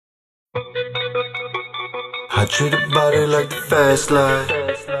I treat a body like the fast life,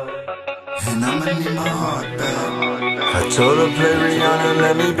 and I'ma need my heart back. I told her play Rihanna,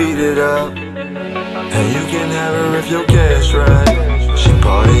 let me beat it up, and you can have her if your cash right. She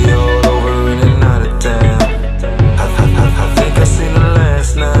party all over in and out of town. I think I seen her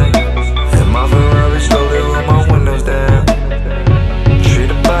last night, and my Ferrari slowly roll my windows down. Treat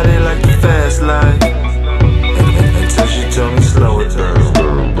a body like the fast life, until she told me slow it down.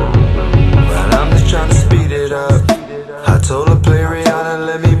 But I'm just trying to speed it up. I told her play Rihanna,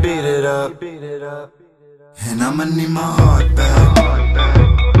 let me beat it up, and I'ma need my heart back.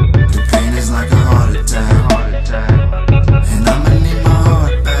 The pain is like a heart attack, and I'ma need my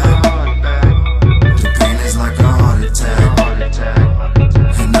heart back. The pain is like a heart attack,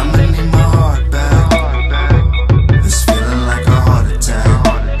 and I'ma need my heart back. This feeling like a heart attack,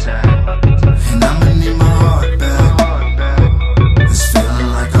 and I'ma need my heart back. This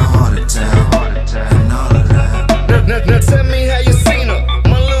feeling like a heart attack, and all of that. Now tell me how you seen her,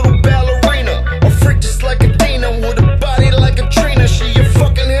 my little ballerina, a freak just like a Dina, with a body like a Trina. She a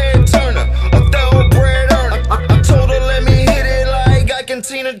fucking head turner, a thoroughbred earner. I told her let me hit it like I can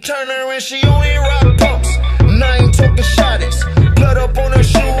Tina Turner, and she only rock pumps. And I ain't talking shotties, blood up on her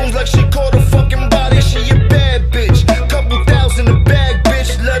shoes like she caught a fucking body. She a bad bitch, couple thousand a bag,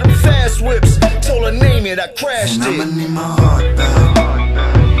 bitch. Let them fast whips. Told her name it, I crashed And I'ma it. need my heart back.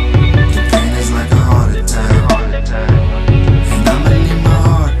 The pain is like a heart attack, and I'ma need my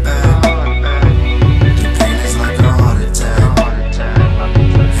heart back. The pain is like a heart attack,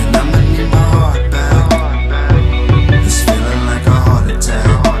 and I'ma need my heart back. This feeling like a heart attack,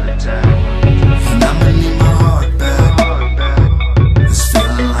 and I'ma need my heart back. This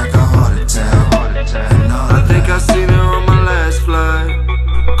feeling like a heart attack, and all I think I seen her on my last flight,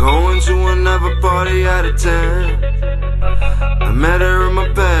 going to another party out of town. I met her in my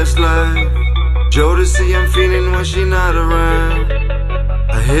past life, Jodeci I'm feeling when she not around.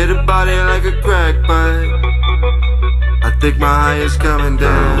 I hit her body like a crack pipe, I think my high is coming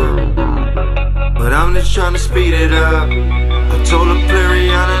down, but I'm just trying to speed it up. I told her play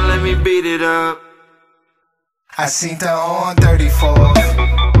Rihanna, let me beat it up. I seen her on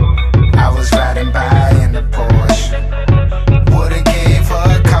 34th. I was riding by in the Porsche. Would've gave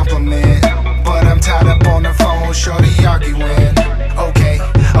her a compliment, but I'm tied up on the phone, shorty arguing.